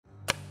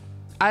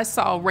I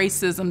saw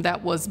racism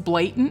that was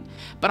blatant,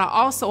 but I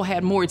also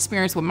had more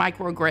experience with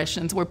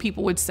microaggressions where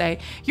people would say,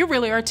 "You're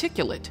really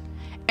articulate."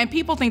 And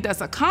people think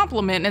that's a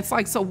compliment. And it's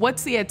like, so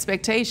what's the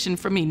expectation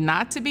for me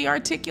not to be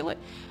articulate?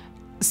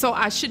 So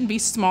I shouldn't be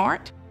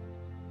smart?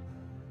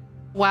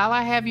 While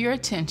I have your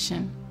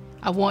attention,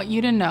 I want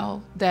you to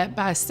know that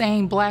by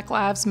saying Black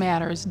Lives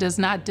Matters does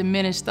not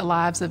diminish the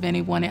lives of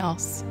anyone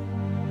else.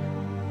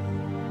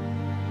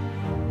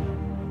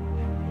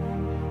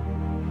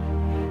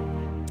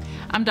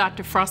 I'm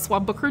Dr.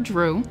 Froswa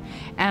Booker-Drew,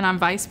 and I'm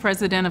Vice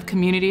President of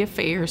Community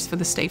Affairs for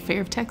the State Fair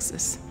of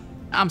Texas.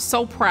 I'm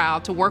so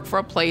proud to work for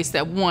a place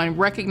that, one,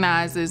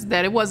 recognizes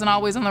that it wasn't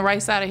always on the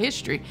right side of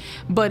history,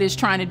 but is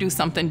trying to do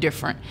something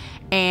different.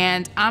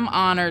 And I'm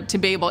honored to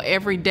be able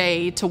every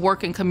day to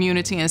work in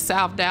community in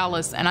South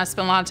Dallas, and I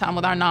spend a lot of time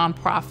with our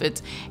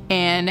nonprofits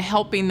and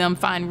helping them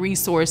find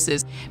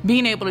resources.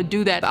 Being able to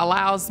do that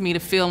allows me to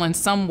feel in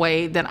some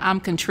way that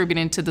I'm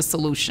contributing to the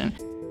solution.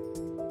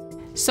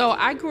 So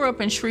I grew up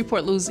in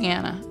Shreveport,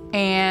 Louisiana,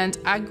 and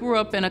I grew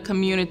up in a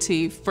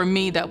community, for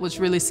me, that was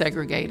really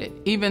segregated,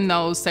 even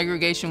though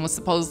segregation was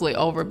supposedly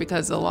over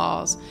because of the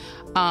laws.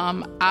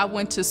 I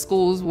went to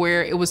schools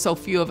where it was so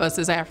few of us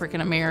as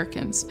African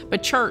Americans,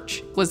 but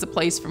church was the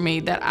place for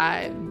me that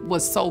I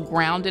was so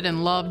grounded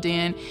and loved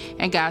in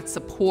and got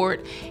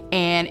support,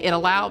 and it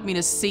allowed me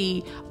to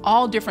see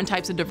all different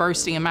types of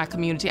diversity in my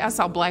community. I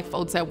saw Black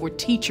folks that were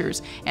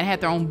teachers and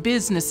had their own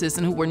businesses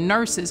and who were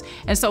nurses,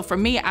 and so for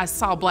me, I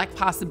saw Black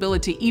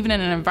possibility even in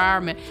an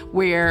environment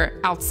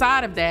where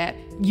outside of that,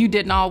 you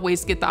didn't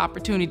always get the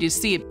opportunity to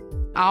see it.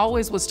 I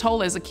always was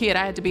told as a kid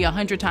I had to be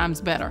 100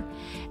 times better.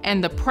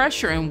 And the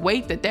pressure and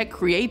weight that that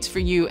creates for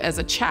you as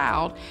a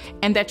child,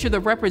 and that you're the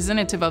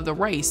representative of the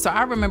race. So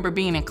I remember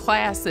being in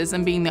classes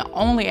and being the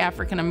only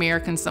African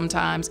American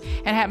sometimes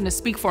and having to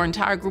speak for an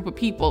entire group of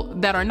people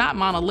that are not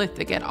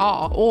monolithic at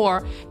all,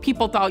 or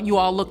people thought you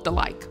all looked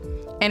alike.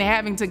 And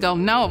having to go,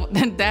 no,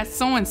 that's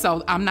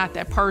so-and-so, I'm not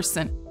that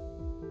person.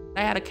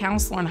 I had a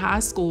counselor in high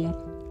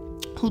school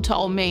who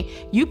told me,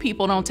 you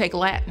people don't take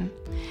Latin.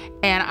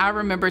 And I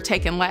remember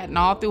taking Latin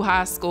all through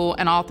high school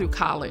and all through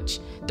college.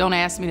 Don't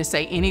ask me to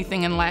say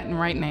anything in Latin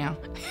right now.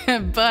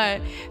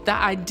 But the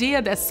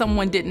idea that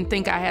someone didn't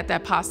think I had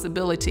that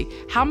possibility,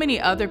 how many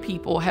other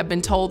people have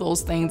been told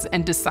those things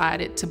and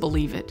decided to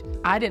believe it?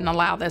 I didn't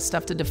allow that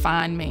stuff to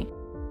define me.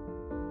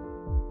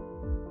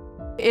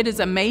 It is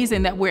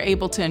amazing that we're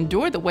able to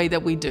endure the way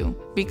that we do,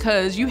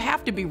 because you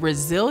have to be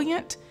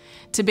resilient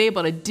to be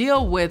able to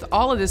deal with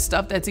all of this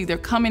stuff that's either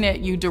coming at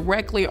you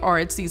directly or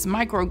it's these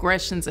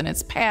microaggressions and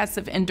it's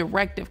passive and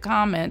directive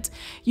comments.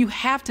 You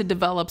have to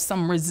develop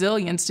some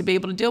resilience to be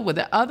able to deal with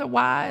it.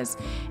 Otherwise,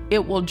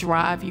 it will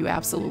drive you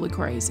absolutely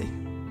crazy.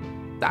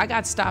 I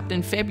got stopped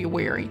in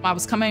February. I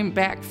was coming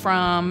back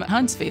from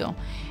Huntsville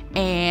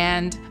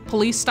and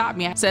police stopped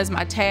me. It says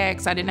my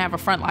tags, I didn't have a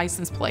front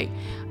license plate.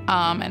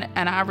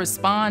 And I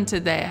respond to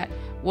that.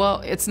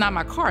 Well, it's not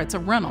my car, it's a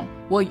rental.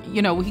 Well,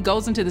 you know, he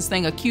goes into this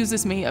thing,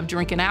 accuses me of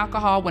drinking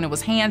alcohol when it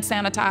was hand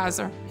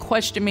sanitizer,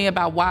 questioned me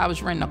about why I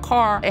was renting a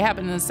car. It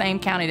happened in the same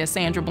county that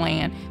Sandra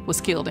Bland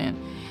was killed in.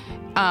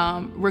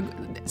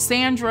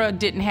 Sandra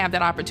didn't have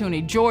that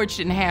opportunity. George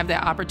didn't have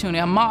that opportunity.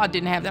 Ahmaud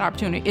didn't have that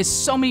opportunity. It's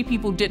so many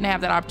people didn't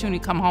have that opportunity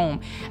to come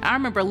home. And I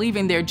remember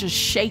leaving there just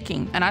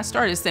shaking. And I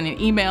started sending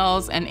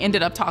emails and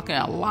ended up talking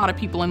to a lot of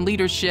people in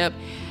leadership.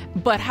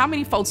 But how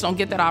many folks don't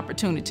get that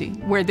opportunity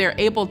where they're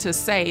able to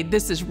say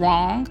this is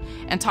wrong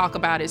and talk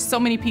about it? So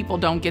many people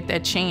don't get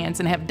that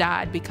chance and have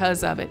died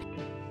because of it.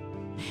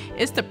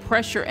 It's the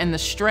pressure and the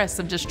stress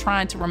of just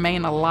trying to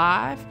remain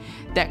alive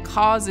that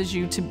causes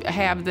you to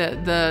have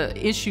the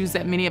issues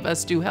that many of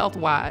us do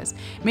health-wise.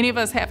 Many of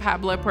us have high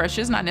blood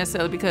pressure. It's not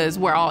necessarily because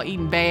we're all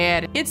eating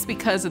bad. It's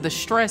because of the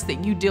stress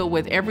that you deal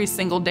with every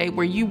single day,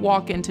 where you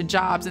walk into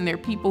jobs and there are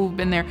people who've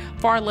been there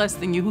far less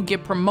than you who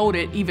get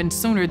promoted even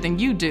sooner than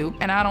you do.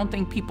 And I don't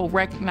think people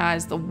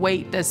recognize the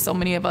weight that so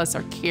many of us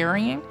are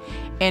carrying,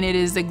 and it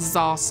is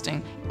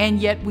exhausting. And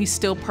yet we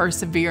still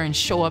persevere and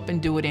show up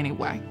and do it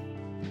anyway.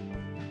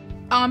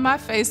 On my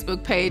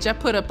Facebook page, I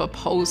put up a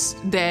post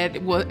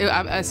that was,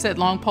 I said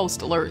long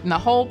post alert, and the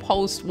whole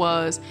post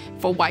was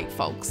for white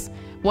folks.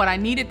 What I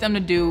needed them to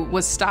do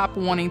was stop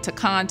wanting to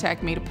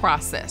contact me to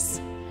process,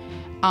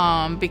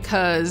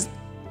 because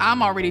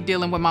I'm already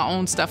dealing with my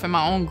own stuff and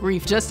my own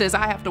grief. Just as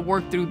I have to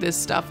work through this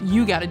stuff,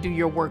 you got to do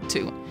your work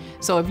too.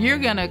 So if you're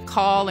gonna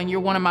call and you're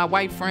one of my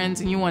white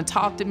friends and you want to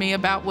talk to me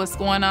about what's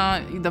going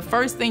on, the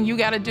first thing you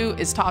got to do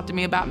is talk to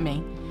me about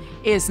me.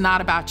 It's not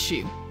about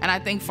you. And I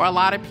think for a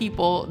lot of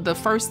people, the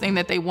first thing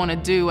that they want to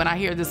do, and I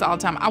hear this all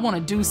the time, I want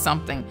to do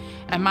something.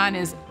 And mine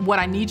is, what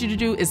I need you to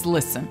do is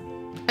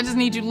listen. I just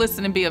need you to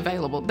listen and be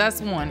available.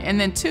 That's one. And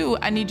then two,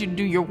 I need you to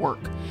do your work.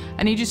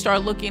 I need you to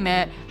start looking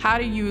at how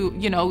do you,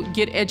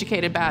 get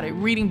educated about it,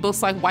 reading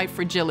books like White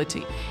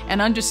Fragility,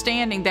 and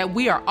understanding that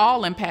we are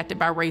all impacted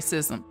by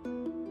racism.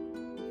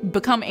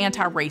 Become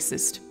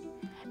anti-racist.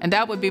 And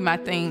that would be my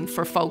thing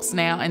for folks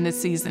now in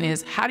this season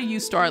is how do you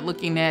start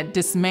looking at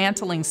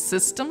dismantling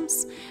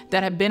systems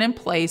that have been in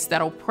place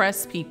that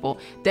oppress people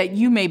that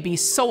you may be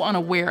so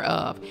unaware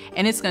of.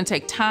 And it's going to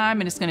take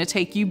time, and it's going to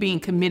take you being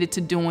committed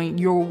to doing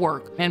your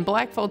work. And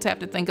Black folks have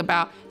to think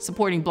about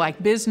supporting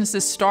Black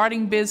businesses,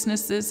 starting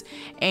businesses,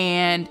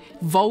 and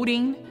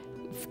voting,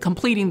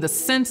 completing the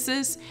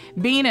census.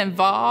 Being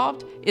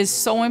involved is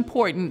so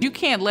important. You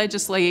can't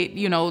legislate,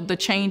 the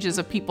changes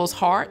of people's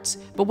hearts,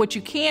 but what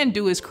you can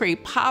do is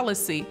create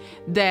policy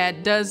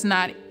that does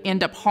not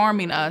end up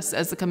harming us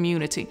as a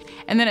community.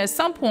 And then at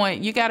some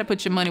point, you got to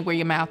put your money where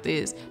your mouth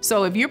is.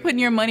 So if you're putting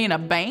your money in a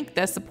bank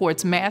that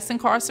supports mass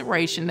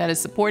incarceration, that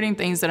is supporting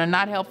things that are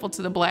not helpful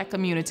to the Black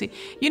community,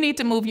 you need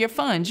to move your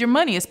funds. Your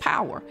money is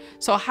power.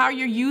 So how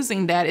you're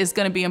using that is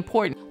going to be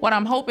important. What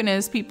I'm hoping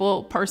is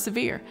people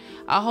persevere.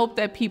 I hope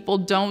that people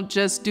don't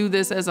just do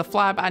this as a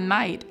fly by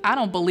night. I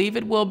don't believe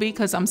it will be,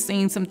 because I'm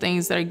seeing some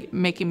things that are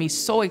making me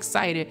so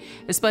excited,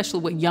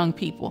 especially with young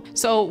people.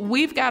 So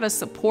we've got to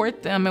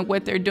support them and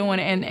what they're doing,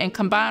 and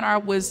combine our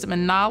wisdom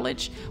and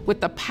knowledge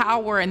with the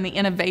power and the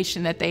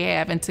innovation that they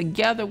have. And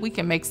together we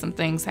can make some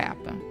things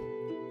happen.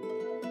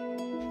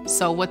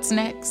 So what's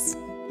next?